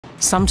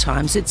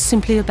Sometimes it's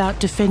simply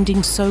about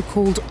defending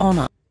so-called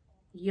honour.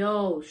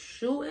 Yo,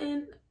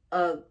 shooting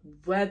a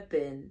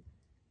weapon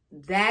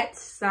that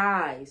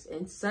size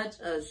in such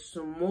a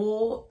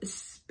small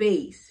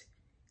space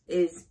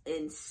is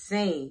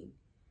insane.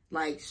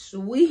 Like,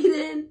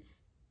 Sweden,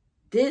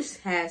 this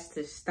has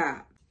to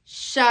stop.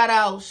 Shout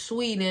out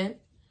Sweden.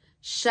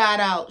 Shout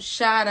out,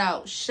 shout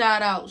out,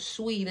 shout out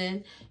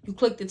Sweden. You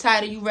clicked the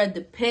title, you read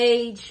the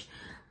page.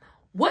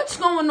 What's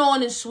going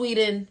on in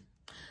Sweden?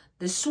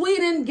 The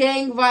Sweden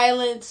gang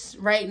violence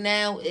right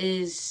now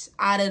is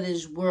out of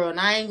this world. And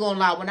I ain't gonna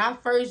lie, when I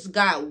first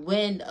got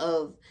wind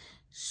of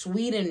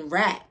Sweden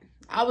rap,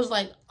 I was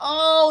like,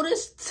 oh,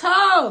 this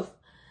tough.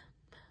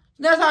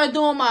 Then I started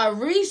doing my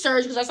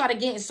research because I started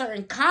getting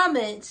certain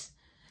comments.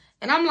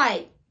 And I'm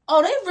like,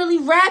 oh, they really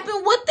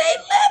rapping what they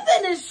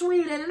living in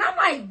Sweden. And I'm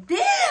like,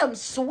 damn,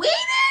 Sweden?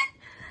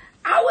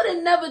 I would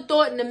have never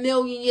thought in a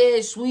million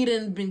years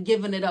Sweden been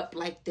giving it up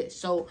like this.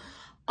 So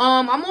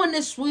I'm on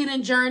this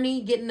Sweden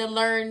journey, getting to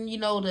learn, you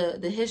know,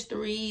 the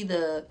history,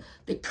 the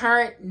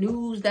current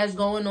news that's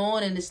going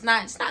on, and it's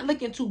not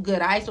looking too good.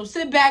 All right, so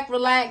sit back,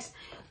 relax.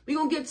 We're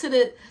gonna get to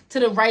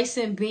the rice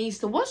and beans,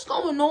 to what's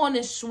going on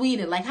in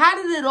Sweden. Like, how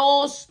did it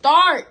all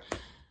start?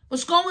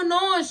 What's going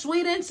on,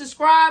 Sweden?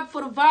 Subscribe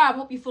for the vibe.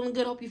 Hope you're feeling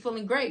good. Hope you're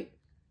feeling great.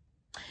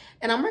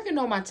 And I'm working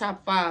on my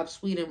top 5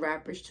 Sweden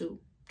rappers too.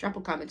 Drop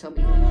a comment, tell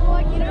me.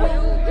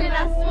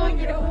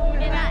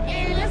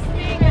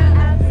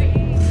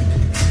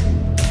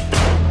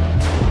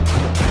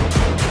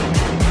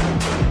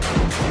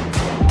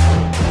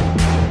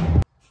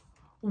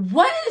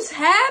 What is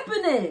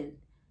happening?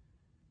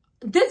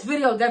 This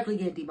video definitely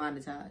getting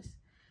demonetized.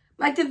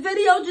 Like, the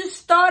video just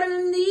started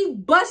and he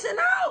busting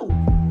out.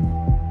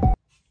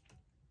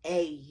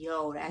 Hey,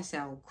 yo, that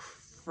sounds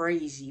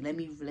crazy. Let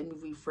me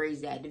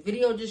rephrase that. The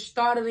video just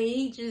started and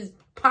he just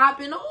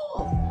popping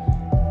off.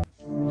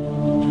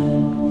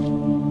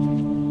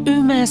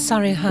 Ömer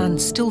Sarıhan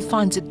still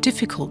finds it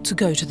difficult to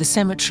go to the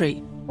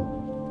cemetery.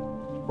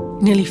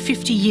 Nearly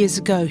 50 years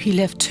ago, he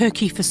left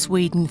Turkey for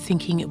Sweden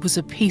thinking it was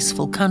a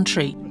peaceful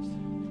country.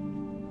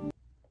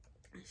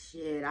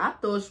 Shit, I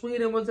thought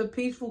Sweden was a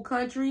peaceful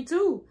country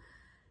too.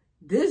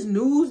 This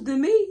news to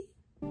me.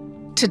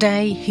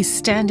 Today, he's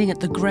standing at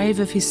the grave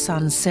of his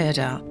son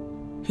Serdar,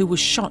 who was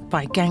shot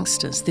by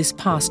gangsters this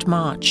past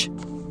March.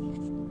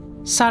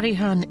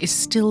 Sarıhan is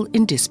still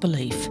in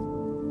disbelief.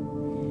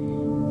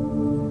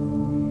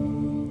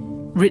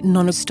 Written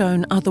on a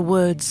stone are the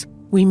words,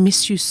 "We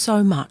miss you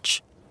so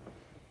much."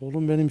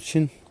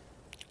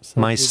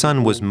 My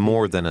son was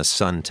more than a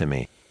son to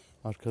me.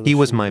 He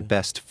was my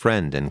best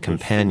friend and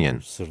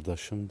companion.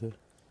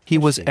 He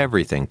was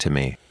everything to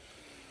me.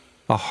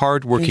 A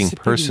hard-working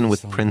person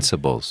with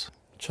principles.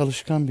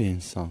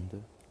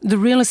 The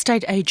real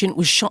estate agent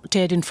was shot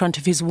dead in front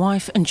of his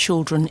wife and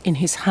children in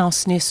his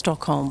house near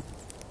Stockholm,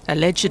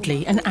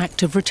 allegedly an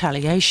act of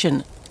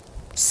retaliation.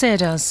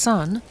 Serdar's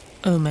son,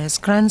 Ömer's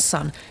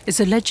grandson, is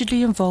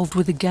allegedly involved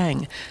with a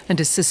gang and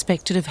is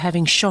suspected of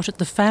having shot at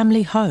the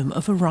family home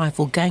of a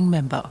rival gang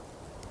member.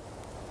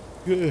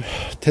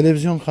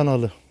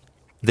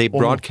 They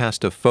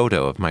broadcast a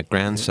photo of my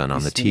grandson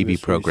on the TV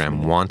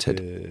program Wanted.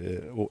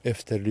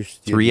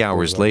 3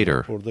 hours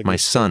later, my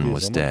son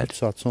was dead.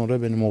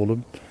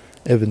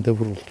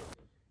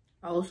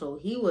 Oh, so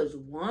he was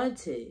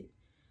wanted.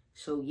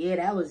 So yeah,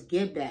 that was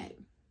get back.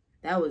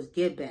 That was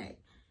get back.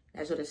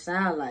 That's what it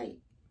sounded like.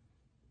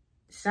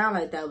 Sound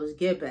like that was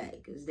get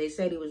back, because they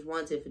said he was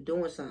wanted for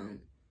doing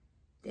something.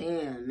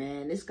 Damn,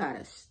 man, this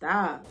gotta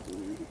stop.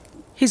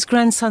 His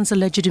grandson's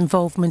alleged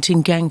involvement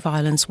in gang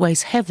violence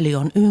weighs heavily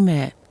on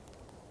Ömer.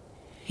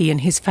 He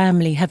and his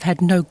family have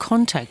had no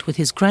contact with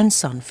his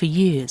grandson for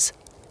years.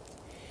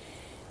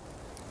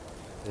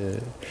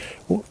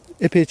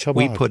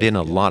 We put in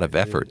a lot of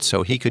effort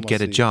so he could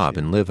get a job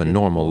and live a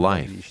normal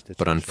life,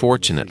 but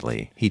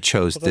unfortunately, he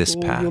chose this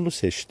path.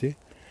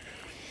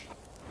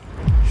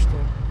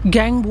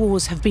 Gang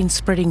wars have been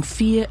spreading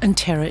fear and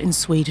terror in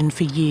Sweden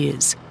for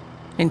years.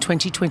 In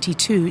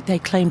 2022, they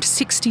claimed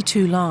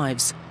 62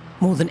 lives,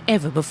 more than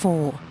ever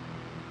before.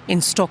 In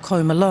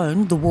Stockholm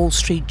alone, the Wall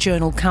Street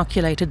Journal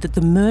calculated that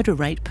the murder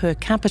rate per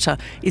capita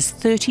is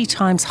 30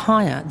 times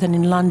higher than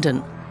in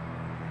London.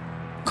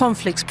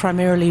 Conflicts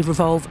primarily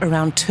revolve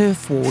around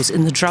turf wars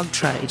in the drug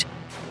trade.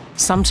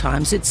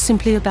 Sometimes it's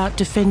simply about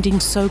defending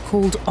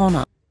so-called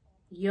honour.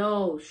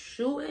 Yo,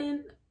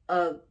 shooting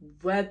a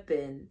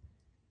weapon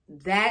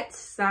that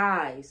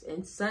size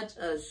in such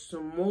a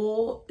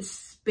small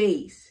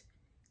space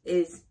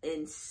is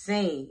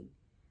insane.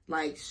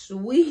 Like,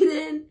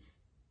 Sweden,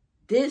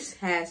 this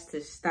has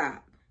to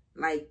stop.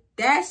 Like,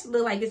 that's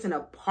look like it's an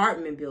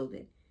apartment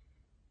building.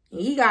 And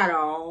he got a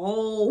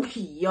whole,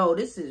 yo,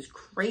 this is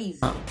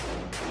crazy.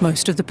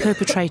 Most of the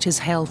perpetrators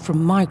hail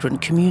from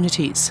migrant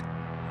communities.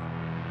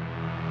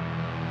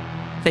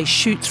 They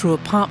shoot through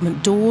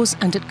apartment doors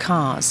and at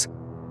cars,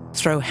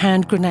 throw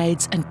hand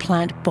grenades and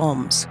plant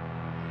bombs.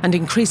 An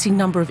increasing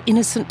number of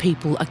innocent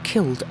people are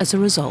killed as a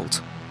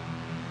result.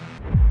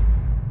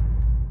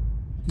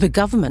 The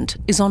government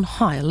is on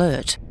high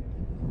alert.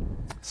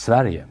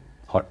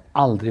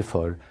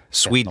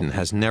 Sweden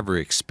has never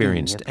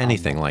experienced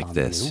anything like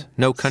this.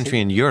 No country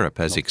in Europe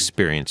has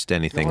experienced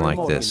anything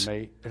like this.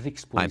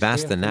 I've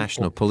asked the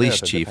national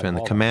police chief and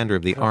the commander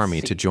of the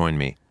army to join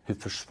me.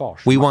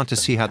 We want to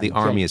see how the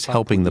army is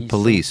helping the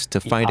police to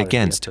fight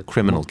against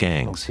criminal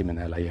gangs.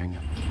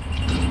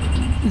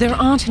 There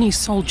aren't any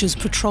soldiers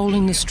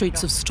patrolling the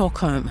streets of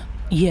Stockholm,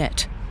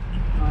 yet.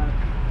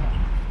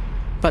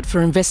 But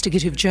for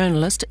investigative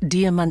journalist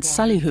Diamant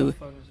Salihu,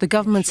 the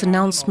government's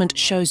announcement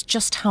shows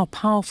just how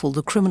powerful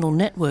the criminal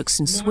networks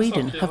in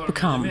Sweden have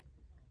become.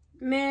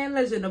 Man,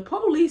 listen, the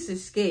police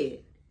is scared.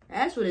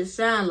 That's what it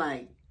sounds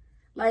like.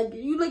 Like,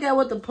 you look at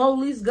what the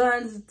police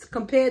guns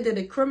compared to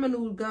the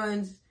criminal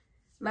guns,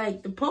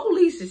 like, the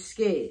police is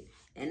scared.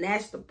 And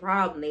that's the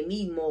problem. They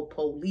need more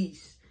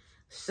police.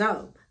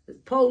 So, the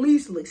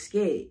police look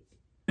scared.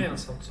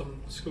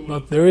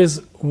 But there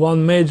is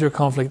one major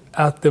conflict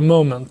at the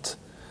moment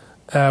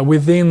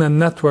within a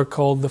network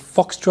called the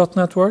Foxtrot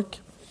network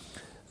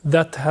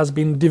that has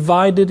been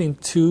divided in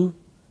two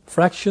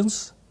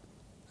fractions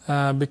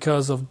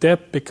because of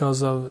debt,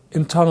 because of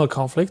internal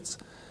conflicts.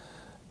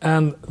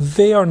 And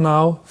they are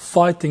now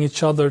fighting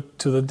each other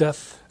to the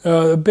death.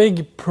 A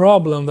big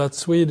problem that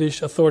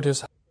Swedish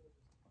authorities have.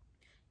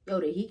 Yo,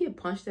 did he get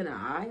punched in the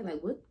eye?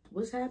 Like,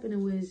 what's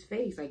happening with his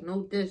face? Like,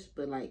 no diss,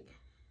 but like,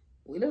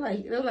 we look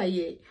like yeah. Like,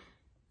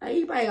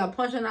 he probably got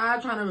punched in the eye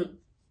trying to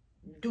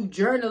do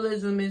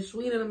journalism in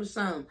Sweden or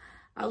something.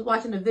 I was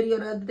watching a video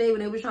the other day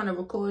when they were trying to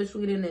record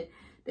Sweden, and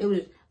they was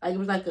like, it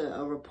was like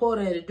a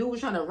reporter, and the dude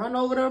was trying to run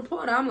over the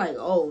reporter. I'm like,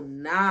 oh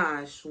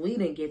nah,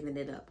 Sweden giving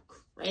it up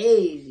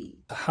crazy.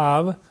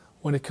 Have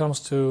when it comes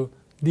to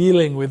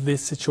dealing with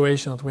this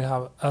situation that we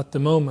have at the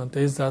moment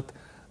is that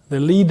the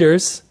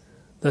leaders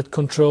that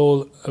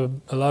control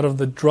a lot of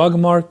the drug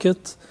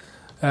market,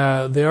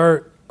 they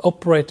are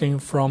operating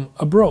from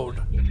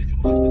abroad.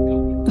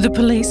 The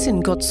police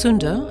in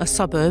Gottsunda, a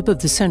suburb of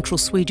the central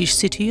Swedish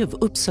city of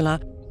Uppsala,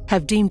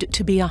 have deemed it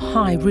to be a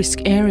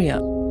high-risk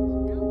area.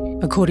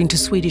 According to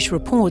Swedish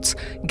reports,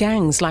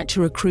 gangs like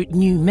to recruit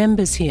new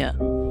members here.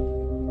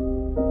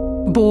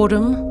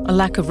 Boredom, a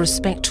lack of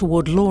respect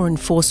toward law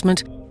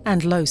enforcement,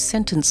 and low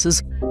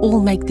sentences all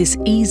make this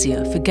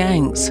easier for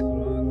gangs.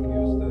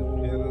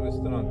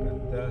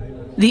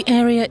 The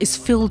area is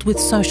filled with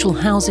social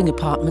housing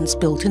apartments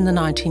built in the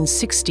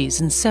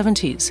 1960s and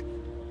 70s.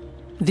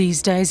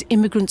 These days,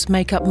 immigrants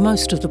make up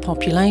most of the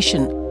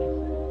population.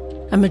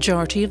 A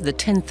majority of the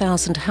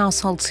 10,000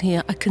 households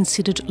here are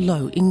considered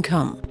low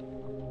income.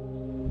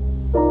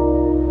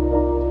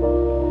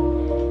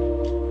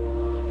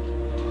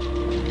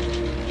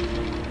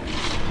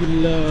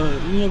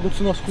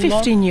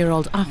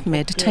 "15-year-old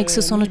Ahmed takes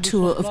us on a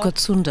tour of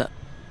Gottsunda.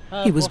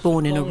 He was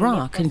born in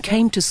Iraq and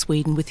came to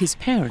Sweden with his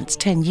parents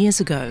 10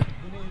 years ago.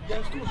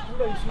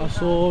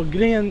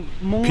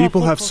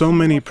 People have so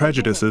many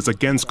prejudices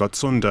against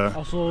Gottsunda,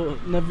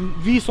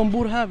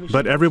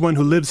 but everyone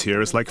who lives here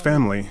is like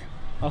family.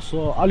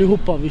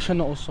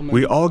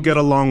 We all get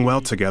along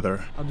well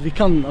together.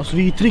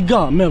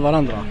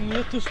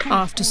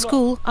 After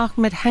school,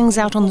 Ahmed hangs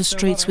out on the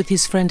streets with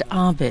his friend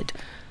Abed.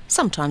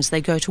 Sometimes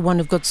they go to one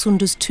of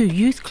Gottsunda's 2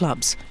 youth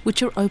clubs,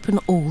 which are open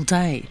all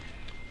day.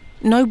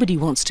 Nobody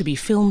wants to be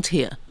filmed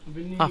here.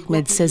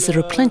 Ahmed says there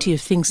are plenty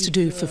of things to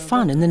do for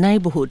fun in the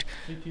neighbourhood,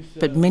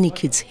 but many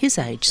kids his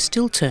age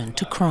still turn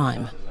to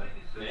crime.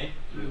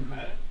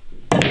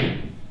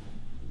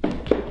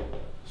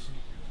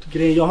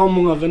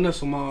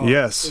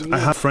 Yes, I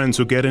have friends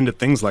who get into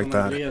things like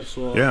that.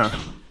 Yeah.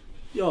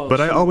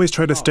 But I always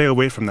try to stay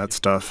away from that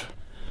stuff.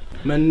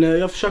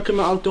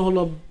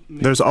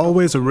 There's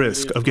always a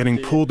risk of getting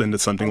pulled into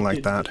something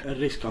like that.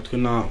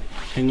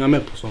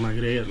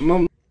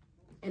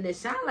 And it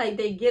sounds like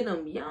they get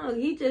him young.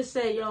 He just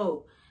said,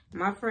 yo,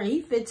 my friend,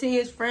 he 15,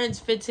 his friend's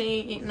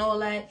 15, and all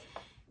that.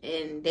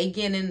 And they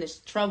get in this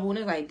trouble. And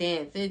it's like,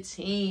 damn,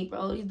 15,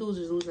 bro. These dudes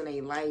is losing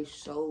their life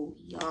so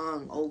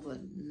young over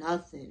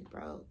nothing,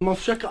 bro.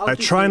 I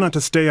try not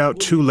to stay out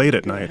too late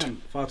at night.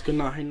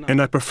 And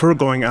I prefer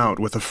going out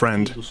with a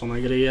friend.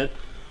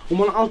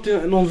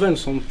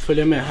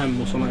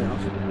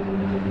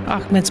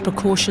 Ahmed's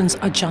precautions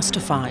are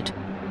justified.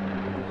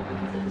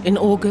 In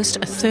August,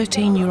 a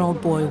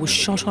 13-year-old boy was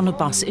shot on a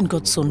bus in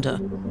Gottsunda.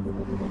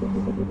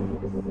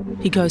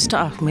 He goes to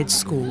Ahmed's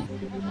school.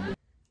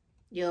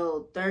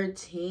 Yo,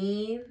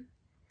 13?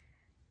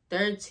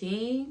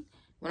 13?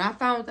 When I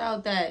found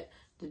out that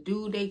the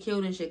dude they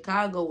killed in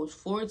Chicago was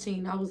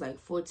 14, I was like,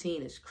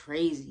 14 is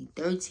crazy.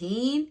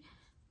 13?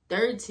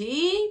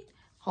 13?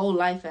 Whole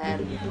life ahead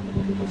of me.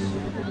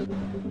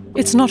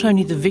 It's not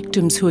only the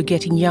victims who are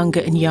getting younger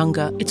and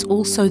younger, it's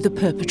also the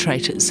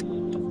perpetrators.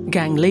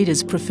 Gang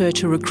leaders prefer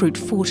to recruit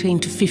 14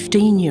 to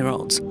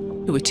 15-year-olds,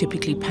 who are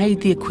typically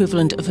paid the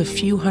equivalent of a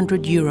few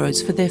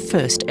 €100 for their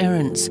first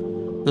errands.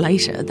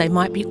 Later, they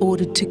might be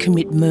ordered to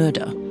commit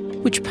murder,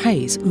 which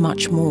pays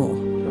much more.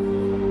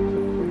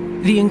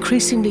 The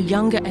increasingly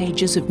younger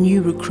ages of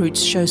new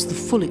recruits shows the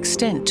full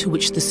extent to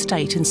which the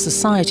state and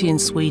society in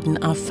Sweden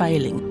are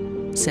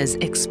failing, says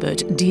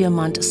expert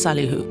Diamant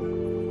Salihu.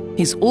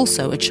 He's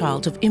also a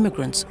child of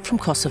immigrants from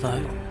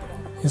Kosovo.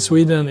 In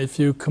Sweden, if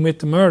you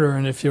commit a murder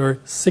and if you're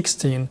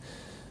 16,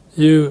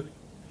 you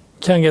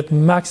can get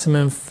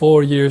maximum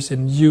 4 years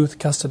in youth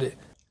custody.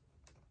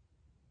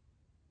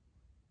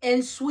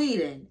 In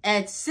Sweden,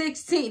 at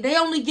 16, they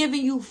only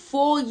giving you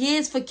 4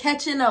 years for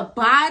catching a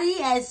body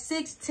at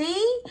 16?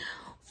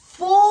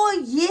 4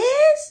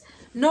 years?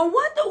 No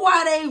wonder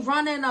why they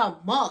running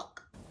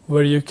amok.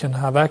 Where you can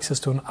have access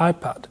to an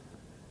iPad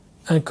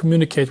and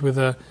communicate with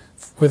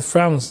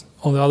friends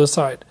on the other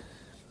side.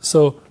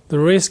 So the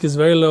risk is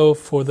very low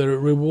for the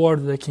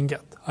reward they can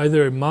get,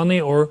 either money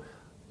or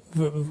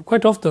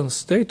quite often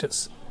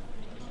status.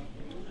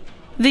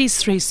 These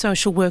 3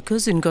 social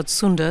workers in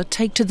Gottsunda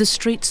take to the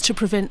streets to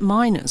prevent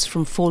minors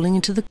from falling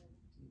into the...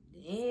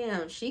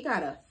 Damn, she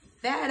got a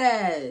fat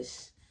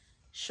ass.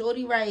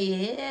 Shorty right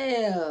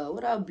here.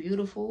 What up,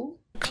 beautiful?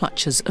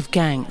 ...clutches of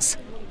gangs.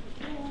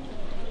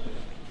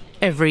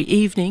 Every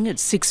evening at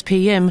 6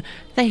 p.m,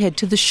 they head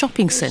to the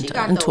shopping centre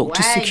and talk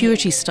to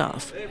security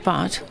staff,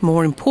 but,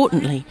 more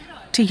importantly,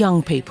 to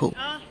young people.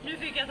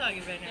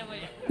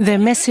 Their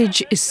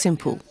message is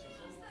simple.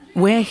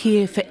 We're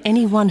here for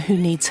anyone who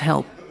needs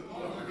help.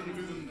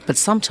 But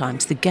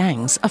sometimes the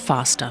gangs are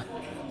faster.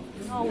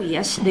 Oh,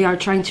 yes, they are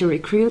trying to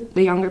recruit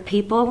the younger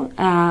people,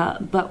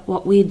 but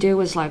what we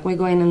do is like we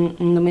go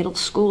in the middle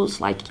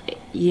schools, like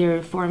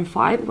year 4 and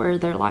 5, where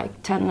they're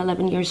like 10,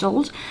 11 years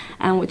old,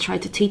 and we try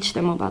to teach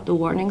them about the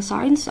warning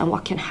signs and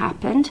what can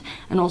happen,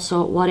 and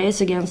also what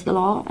is against the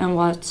law and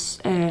what's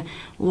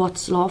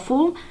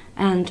lawful,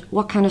 and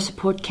what kind of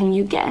support can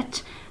you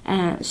get.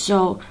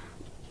 So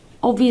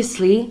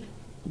obviously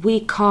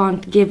we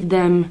can't give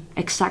them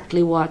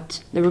exactly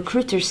what the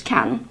recruiters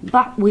can,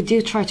 but we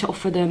do try to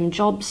offer them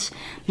jobs,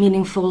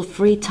 meaningful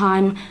free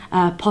time,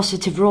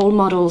 positive role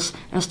models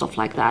and stuff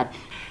like that.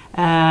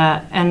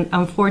 And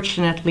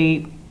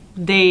unfortunately,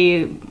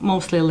 they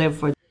mostly live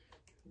for...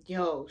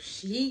 Yo,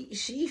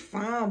 she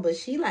fine, but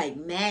she like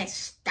mad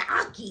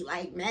stocky,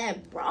 like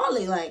mad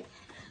brawly, like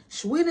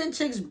Sweden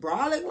chicks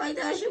brawling like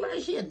that. She'll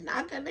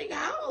knock a nigga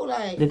out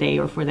like the day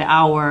or for the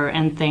hour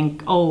and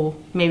think, oh,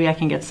 maybe I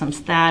can get some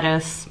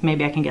status,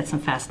 maybe I can get some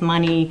fast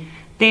money.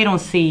 They don't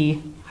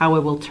see how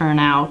it will turn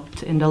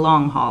out in the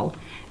long haul,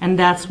 and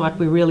that's what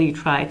we really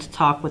try to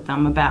talk with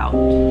them about. You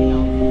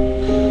know.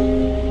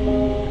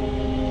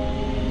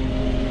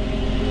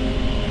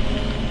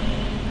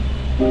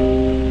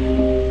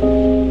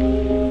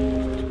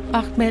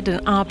 Ahmed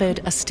and Abed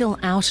are still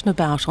out and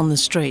about on the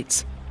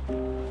streets.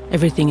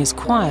 Everything is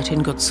quiet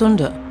in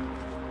Gottsunda.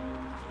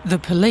 The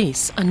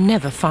police are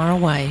never far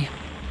away.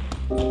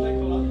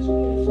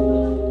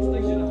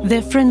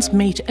 Their friends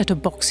meet at a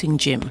boxing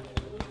gym,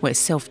 where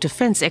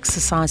self-defense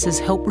exercises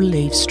help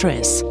relieve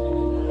stress.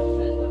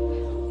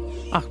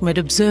 Ahmed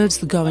observes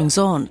the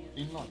goings-on,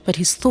 but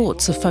his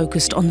thoughts are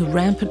focused on the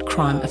rampant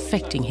crime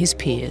affecting his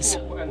peers.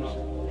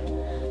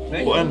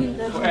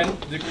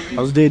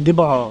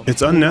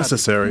 It's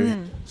unnecessary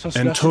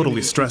and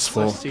totally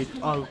stressful.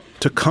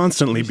 To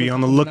constantly be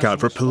on the lookout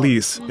for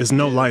police is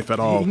no life at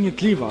all. On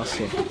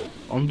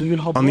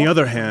the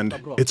other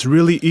hand, it's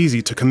really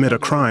easy to commit a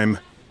crime.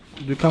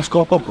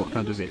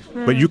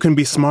 But you can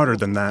be smarter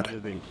than that.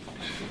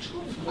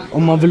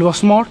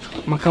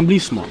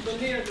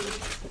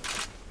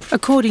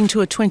 According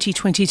to a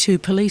 2022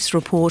 police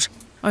report,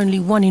 only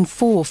 1 in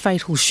 4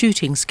 fatal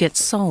shootings get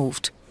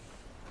solved.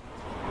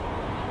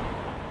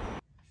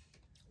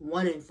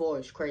 1 in 4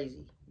 is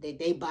crazy.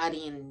 They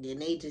bodying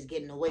and they just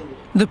getting away with it.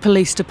 The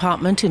police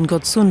department in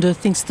Gottsunda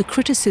thinks the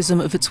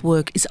criticism of its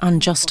work is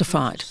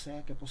unjustified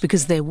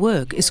because their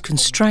work is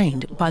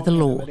constrained by the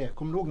law.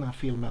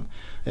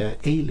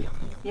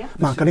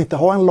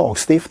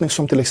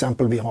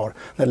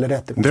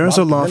 There's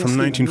a law from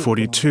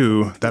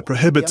 1942 that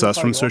prohibits us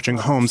from searching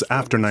homes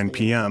after 9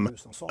 p.m.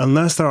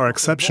 unless there are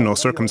exceptional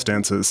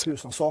circumstances.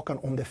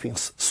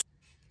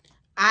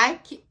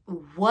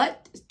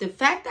 What? The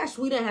fact that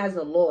Sweden has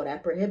a law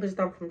that prohibits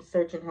them from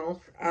searching homes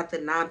after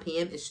 9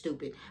 p.m. is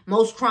stupid.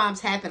 Most crimes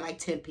happen like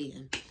 10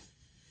 p.m.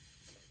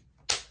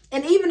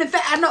 And even if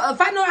I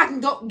know I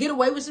can get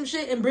away with some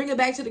shit and bring it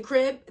back to the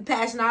crib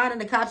past 9 and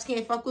the cops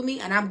can't fuck with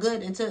me and I'm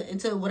good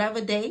until whatever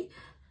day,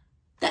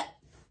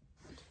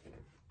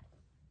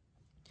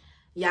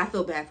 yeah, I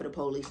feel bad for the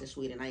police in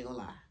Sweden. I ain't gonna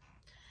lie.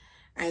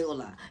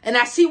 And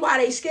I see why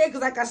they scared,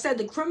 because like I said,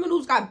 the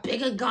criminals got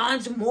bigger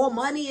guns, more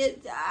money.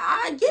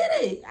 I get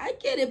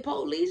it,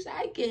 police.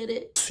 I get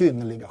it.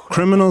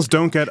 Criminals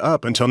don't get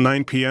up until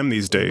 9 p.m.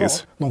 these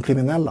days.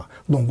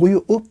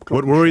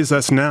 What worries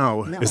us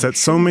now is that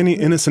so many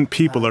innocent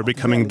people are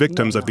becoming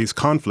victims of these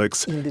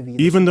conflicts,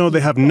 even though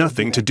they have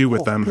nothing to do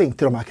with them.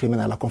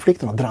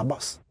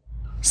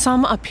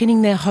 Some are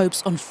pinning their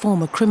hopes on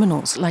former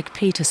criminals like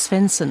Peter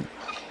Svensson.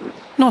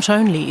 Not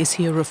only is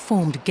he a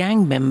reformed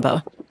gang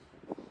member,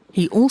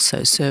 he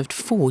also served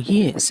 4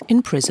 years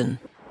in prison.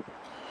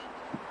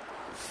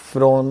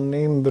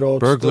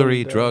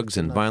 Burglary, drugs,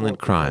 and violent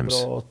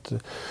crimes.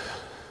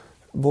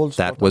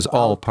 That was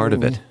all part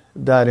of it.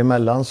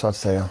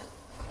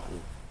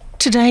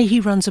 Today he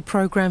runs a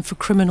program for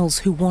criminals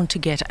who want to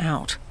get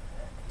out.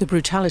 The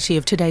brutality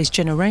of today's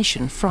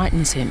generation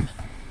frightens him.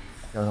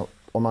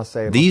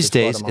 These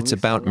days, it's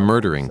about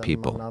murdering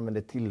people.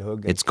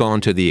 It's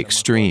gone to the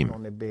extreme.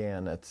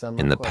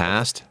 In the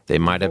past, they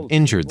might have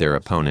injured their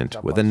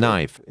opponent with a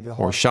knife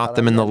or shot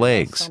them in the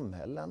legs.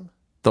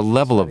 The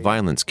level of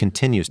violence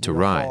continues to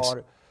rise.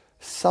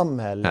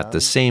 At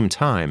the same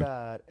time,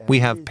 we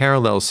have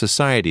parallel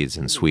societies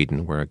in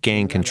Sweden where a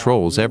gang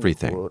controls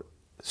everything.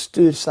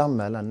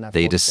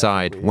 They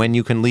decide when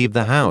you can leave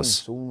the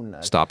house,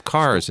 stop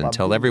cars and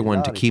tell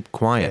everyone to keep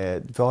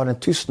quiet. For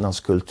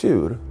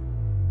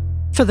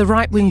the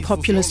right-wing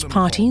populist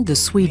party, the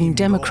Sweden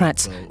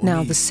Democrats,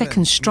 now the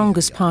second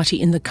strongest party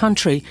in the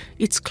country,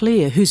 it's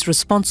clear who's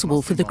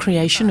responsible for the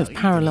creation of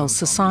parallel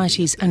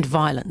societies and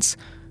violence: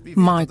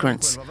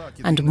 migrants,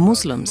 and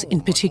Muslims in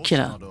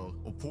particular.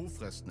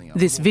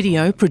 This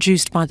video,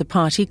 produced by the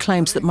party,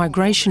 claims that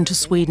migration to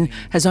Sweden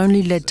has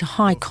only led to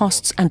high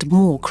costs and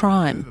more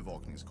crime.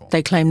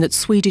 They claim that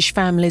Swedish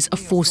families are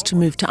forced to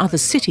move to other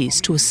cities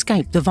to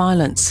escape the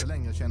violence.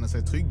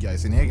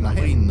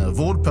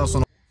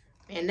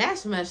 And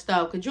that's messed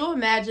up. Could you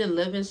imagine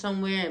living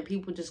somewhere and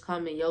people just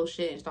come in your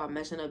shit and start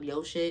messing up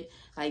your shit?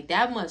 Like,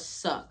 that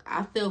must suck.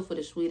 I feel for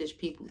the Swedish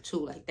people,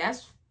 too. Like,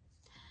 that's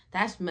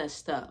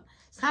messed up.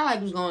 It's kind of like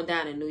what's going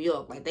down in New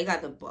York. Like, they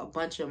got a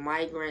bunch of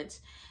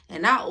migrants.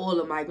 And not all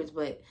the migrants,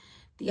 but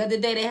the other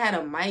day they had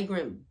a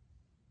migrant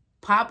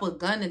pop a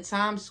gun in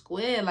Times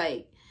Square.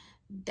 Like,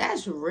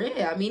 that's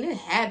rare. I mean, it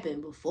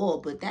happened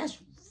before, but that's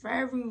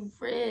very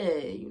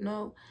rare, you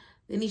know?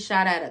 Then he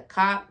shot at a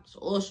cop. It's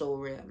also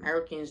rare.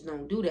 Americans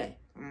don't do that.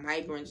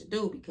 Migrants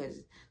do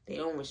because they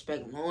don't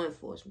respect law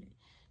enforcement.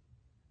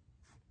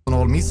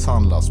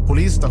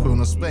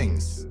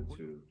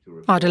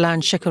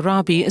 Ardalan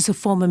Shekarabi is a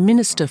former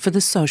minister for the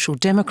Social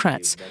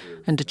Democrats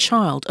and a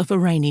child of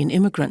Iranian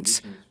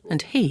immigrants,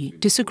 and he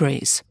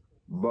disagrees.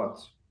 But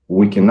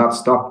we cannot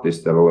stop this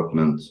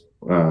development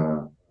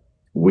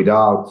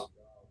without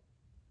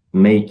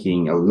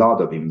making a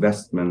lot of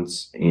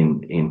investments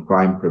in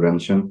crime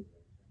prevention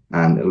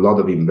and a lot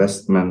of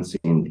investments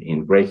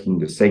in breaking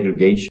the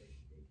segregation.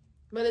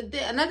 But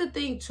another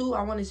thing, too,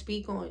 I want to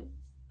speak on,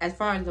 as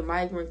far as the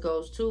migrant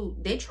goes, too,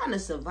 they're trying to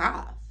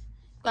survive.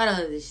 You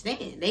gotta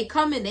understand. They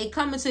come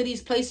into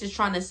these places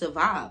trying to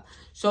survive.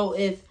 So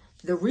if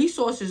the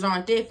resources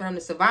aren't there for them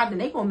to survive, then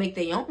they're going to make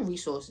their own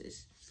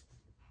resources.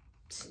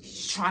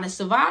 Just trying to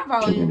survive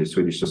out here. In the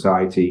Swedish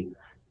society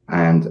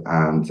and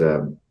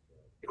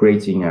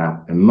creating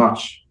a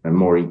much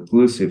more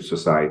inclusive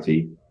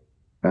society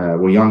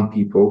where young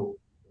people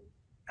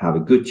have a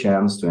good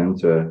chance to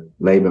enter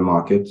labor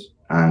market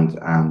and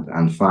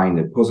find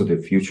a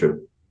positive future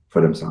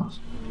for themselves.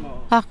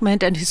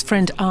 Ahmed and his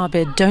friend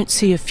Abed don't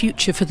see a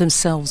future for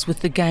themselves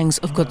with the gangs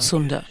of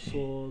Gottsunda.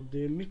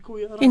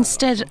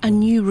 Instead, a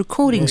new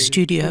recording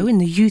studio in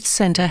the youth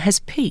centre has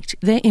piqued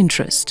their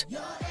interest.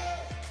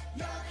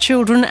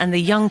 Children and the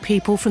young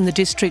people from the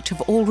district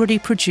have already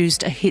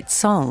produced a hit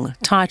song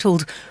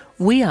titled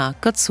 "We Are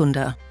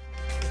Gottsunda."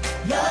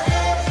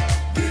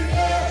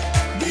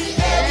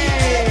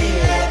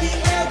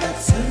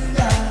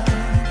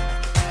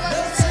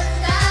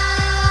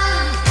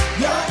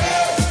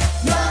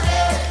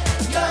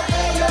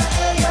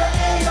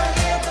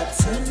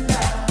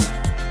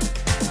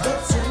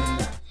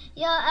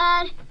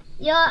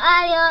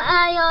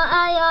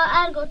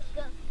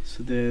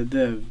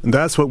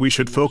 That's what we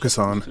should focus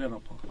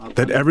on.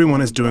 That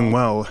everyone is doing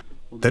well.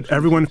 That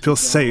everyone feels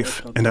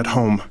safe and at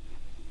home.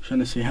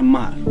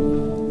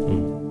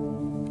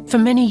 For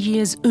many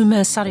years,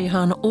 Umer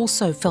Sarihan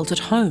also felt at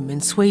home in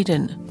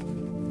Sweden.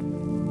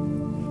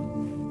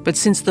 But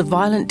since the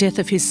violent death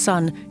of his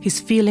son, his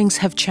feelings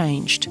have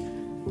changed.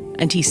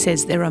 And he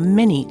says there are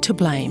many to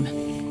blame.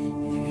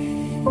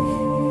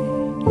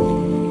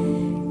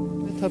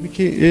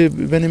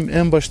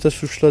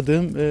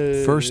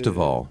 First of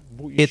all,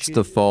 it's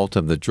the fault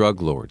of the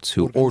drug lords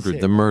who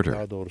ordered the murder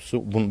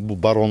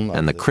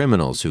and the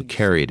criminals who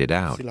carried it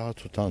out.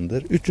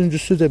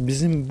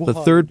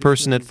 The third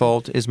person at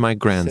fault is my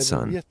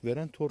grandson,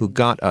 who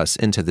got us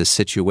into this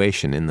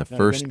situation in the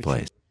first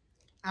place.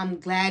 I'm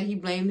glad he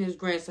blamed his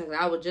grandson.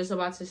 I was just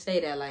about to say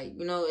that. Like,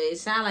 you know, it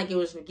sounded like it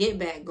was a get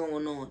back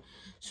going on.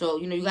 So,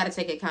 you know, you got to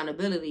take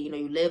accountability. You know,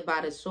 you live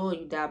by the sword,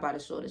 you die by the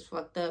sword. It's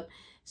fucked up.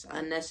 It's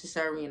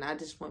unnecessary, and I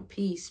just want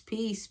peace,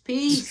 peace,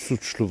 peace.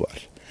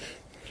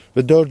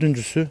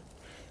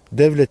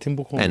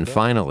 And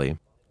finally,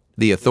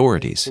 the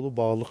authorities,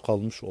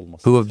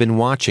 who have been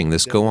watching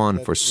this go on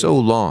for so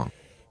long,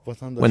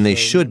 when they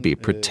should be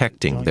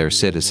protecting their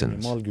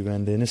citizens.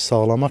 Umer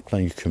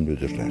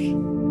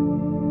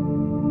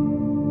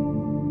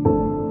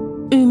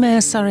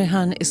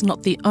Sarihan is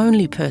not the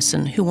only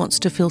person who wants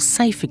to feel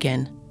safe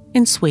again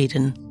in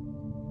Sweden.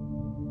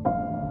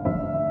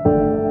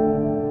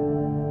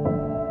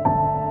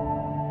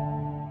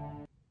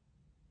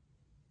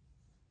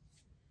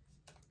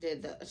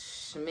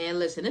 Man,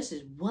 listen, this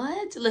is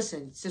what?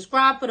 Listen,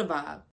 subscribe for the vibe.